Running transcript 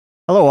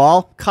Hello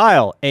all,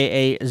 Kyle,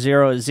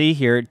 AA0Z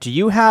here. Do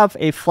you have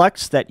a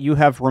flex that you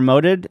have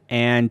remoted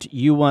and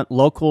you want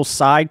local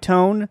side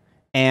tone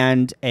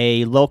and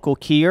a local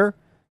keyer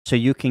so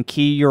you can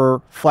key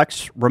your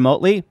flex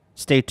remotely?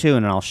 Stay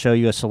tuned and I'll show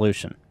you a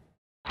solution.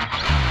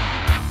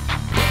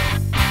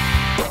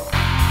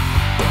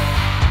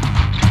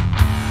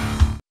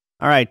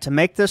 Alright, to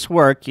make this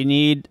work, you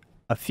need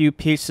a few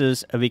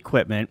pieces of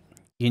equipment.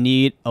 You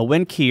need a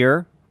wind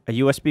keyer, a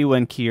USB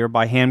wind keyer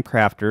by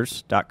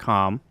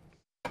handcrafters.com.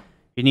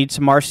 You need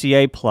some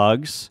RCA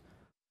plugs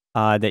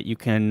that you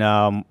can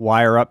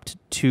wire up to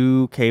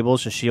 2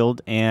 cables, a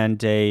shield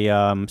and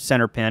a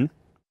center pin.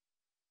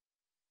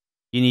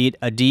 You need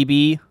a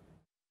DB9,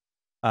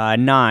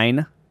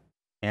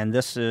 and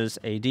this is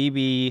a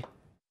DB9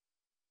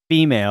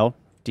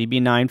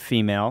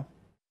 female.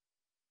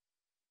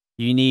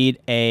 You need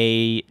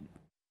a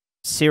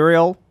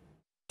serial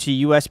to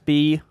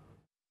USB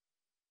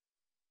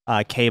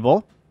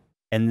cable,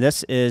 and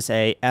this is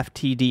a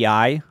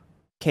FTDI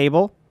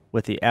cable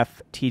with the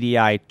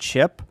FTDI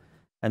chip,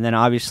 and then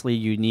obviously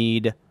you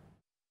need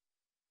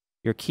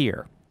your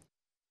keyer.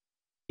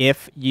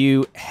 If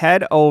you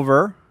head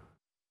over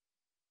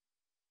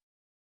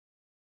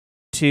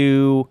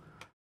to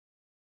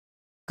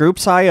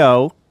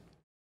Groups.io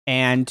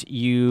and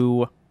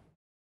you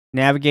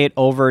navigate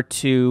over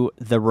to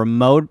the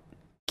remote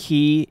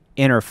key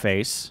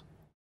interface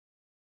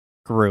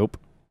group,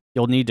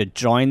 you'll need to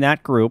join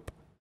that group.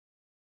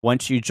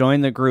 Once you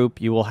join the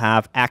group, you will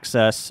have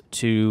access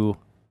to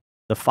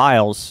the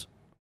files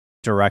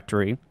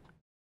directory,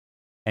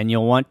 and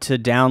you'll want to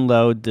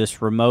download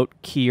this remote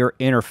keyer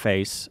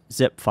interface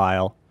zip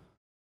file,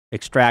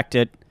 extract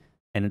it,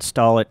 and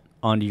install it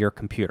onto your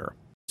computer.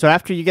 So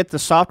after you get the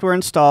software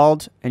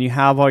installed and you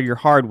have all your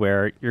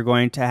hardware, you're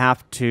going to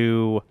have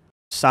to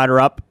solder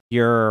up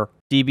your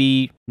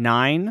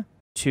DB9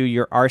 to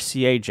your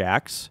RCA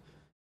jacks.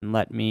 And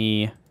let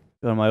me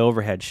go to my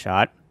overhead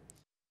shot.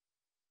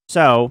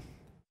 So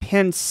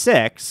pin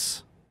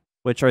 6,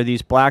 which are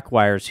these black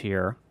wires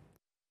here,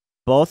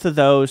 both of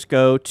those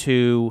go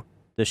to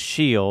the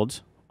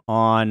shield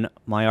on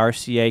my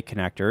RCA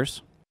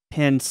connectors.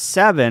 Pin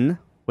 7,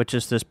 which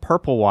is this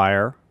purple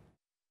wire,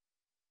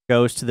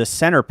 goes to the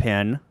center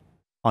pin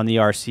on the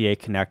RCA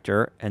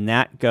connector, and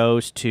that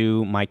goes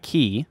to my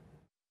key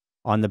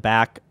on the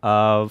back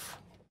of,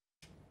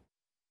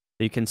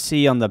 you can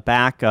see on the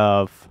back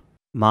of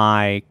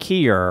my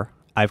keyer,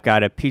 I've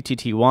got a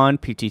PTT1,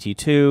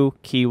 PTT2,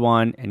 key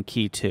 1, and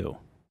key 2.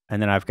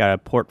 And then I've got a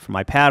port for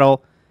my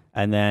paddle,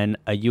 and then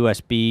a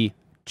USB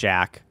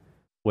jack,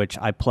 which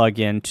I plug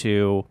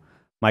into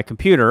my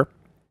computer.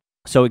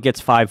 So it gets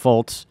 5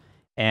 volts,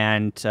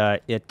 and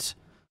it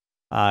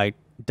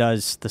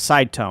does the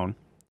side tone.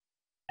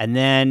 And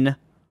then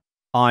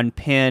on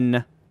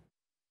pin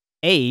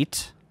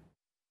 8,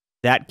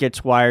 that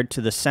gets wired to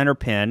the center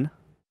pin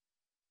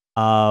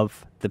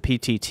of the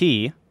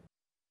PTT.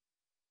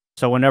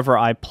 So whenever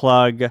I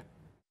plug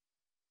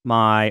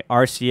my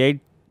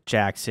RCA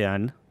jacks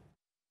in,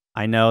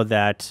 I know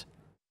that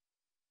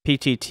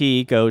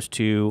PTT goes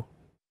to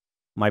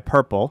my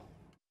purple.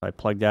 I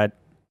plug that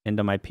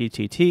into my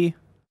PTT.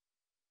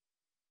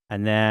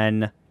 And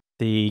then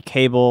the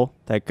cable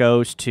that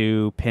goes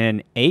to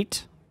pin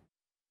 8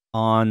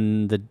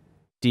 on the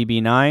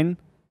DB9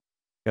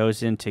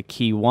 goes into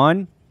key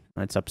 1.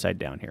 That's upside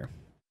down here.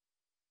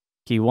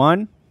 Key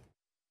 1.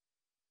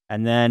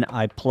 And then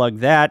I plug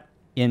that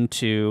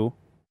into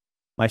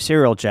my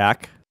serial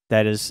jack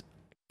that is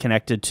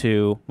connected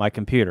to my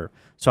computer.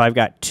 So I've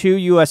got 2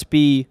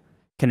 USB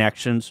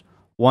connections,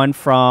 one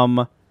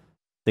from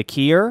the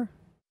keyer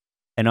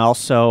and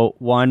also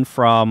one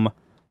from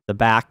the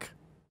back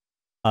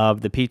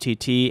of the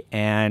PTT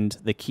and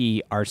the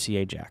key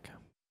RCA jack.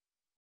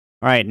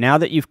 All right, now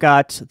that you've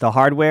got the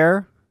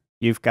hardware,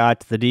 you've got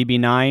the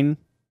DB9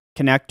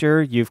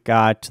 connector, you've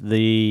got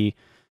the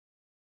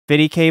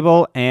FTDI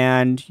cable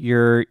and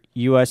your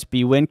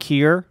USB wind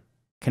keyer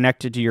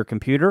connected to your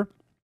computer,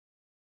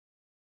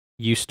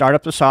 you start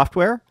up the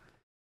software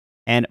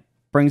and it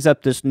brings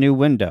up this new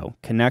window,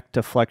 connect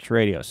to Flex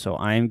Radio. So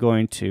I'm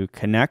going to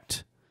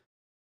connect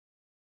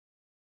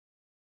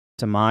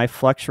to my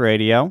Flex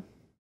Radio.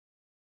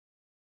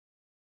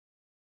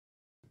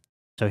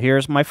 So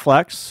here's my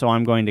Flex. So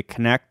I'm going to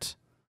connect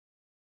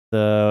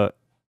the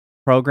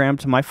program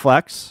to my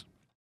Flex.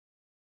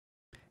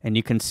 And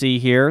you can see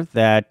here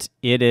that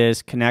it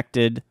is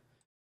connected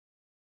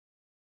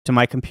to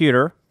my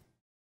computer.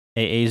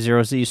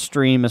 AA0Z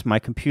Stream is my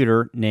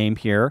computer name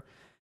here.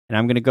 And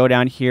I'm going to go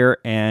down here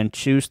and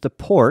choose the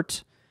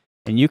port.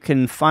 And you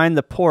can find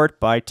the port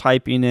by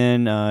typing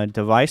in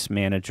Device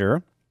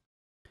Manager.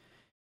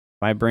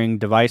 If I bring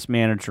Device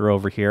Manager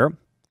over here,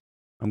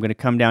 I'm going to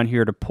come down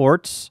here to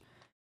Ports.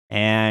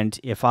 And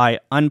if I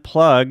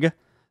unplug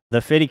the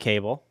FTDI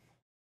cable,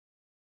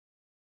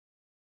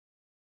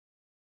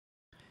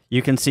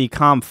 you can see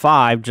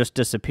COM5 just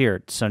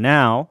disappeared. So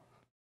now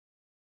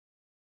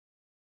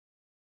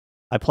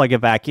I plug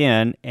it back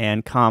in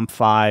and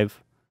COM5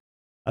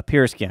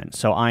 appears again.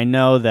 So I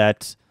know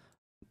that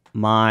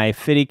my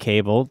FIDI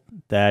cable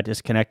that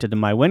is connected to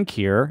my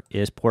WinKeyer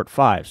is port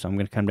 5. So I'm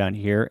going to come down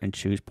here and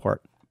choose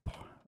port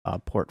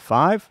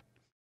 5.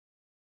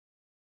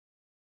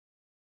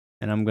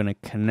 And I'm going to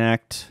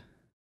connect,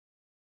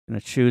 I'm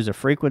going to choose a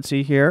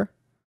frequency here.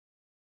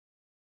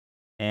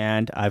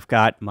 And I've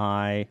got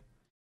my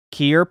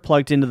keyer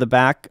plugged into the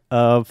back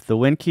of the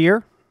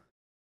WinKeyer.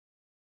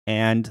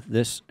 And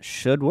this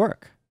should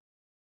work.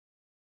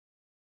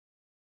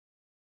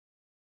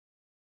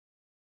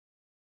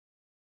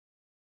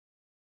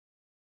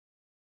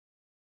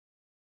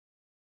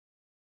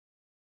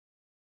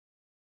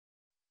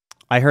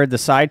 I heard the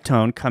side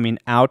tone coming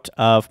out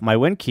of my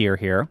WinKeyer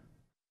here,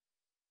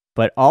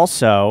 but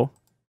also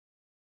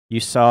you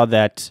saw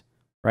that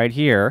right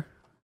here,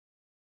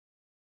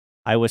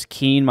 I was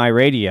keying my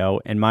radio,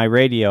 and my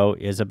radio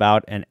is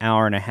about an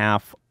hour and a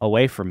half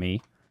away from me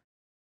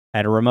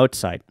at a remote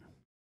site.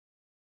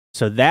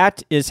 So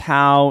that is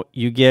how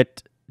you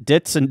get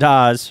dits and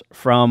das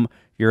from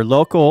your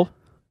local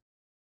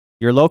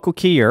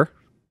keyer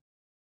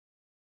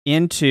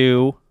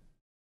into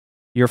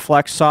your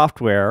Flex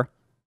software,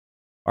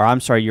 or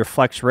I'm sorry, your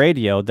Flex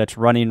radio that's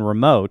running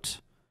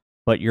remote,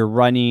 but you're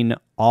running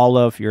all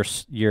of your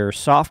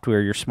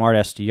software, your Smart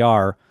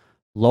SDR,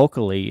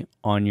 locally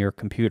on your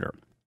computer.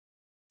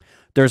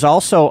 There's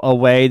also a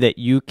way that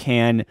you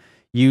can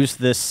use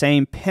this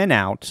same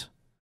pinout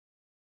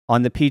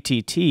on the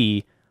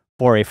PTT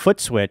for a foot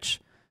switch.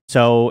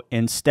 So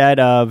instead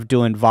of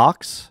doing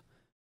Vox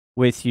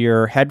with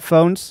your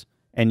headphones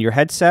and your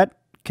headset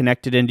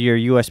connected into your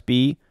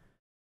USB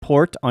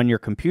port on your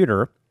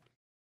computer,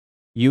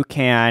 you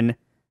can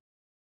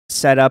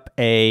set up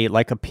a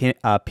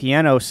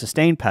piano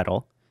sustain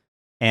pedal,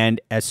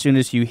 and as soon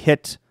as you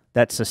hit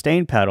that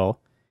sustain pedal,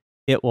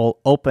 it will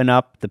open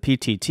up the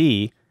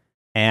PTT,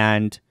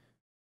 and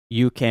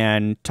you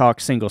can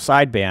talk single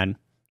sideband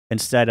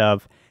instead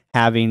of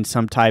having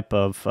some type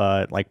of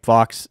like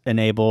Vox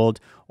enabled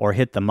or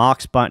hit the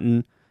Mox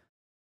button.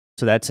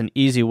 So that's an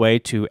easy way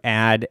to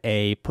add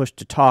a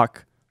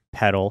push-to-talk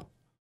pedal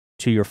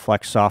to your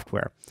Flex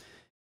software.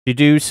 If you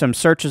do some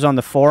searches on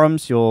the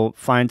forums, you'll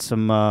find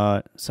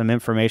some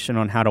information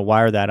on how to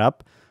wire that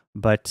up.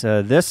 But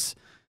this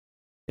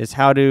is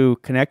how to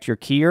connect your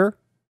keyer,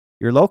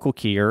 your local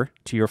keyer,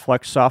 to your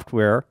Flex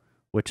software,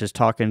 which is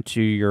talking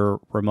to your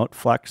remote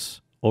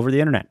Flex over the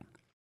internet.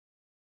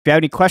 If you have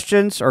any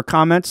questions or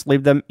comments,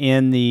 leave them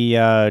in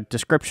the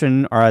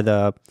description or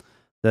the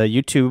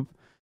YouTube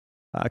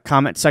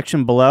comment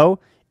section below.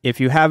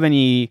 If you have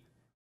any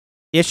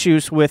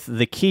issues with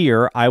the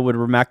keyer, I would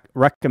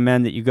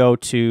recommend that you go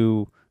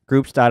to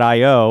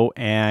groups.io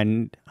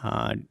and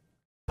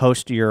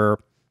post your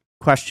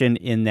question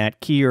in that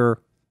keyer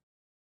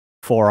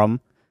forum.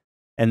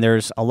 And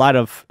there's a lot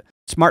of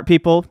smart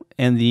people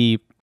in the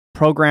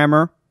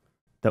programmer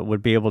that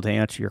would be able to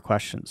answer your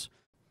questions.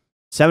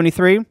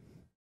 73,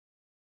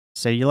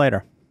 see you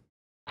later.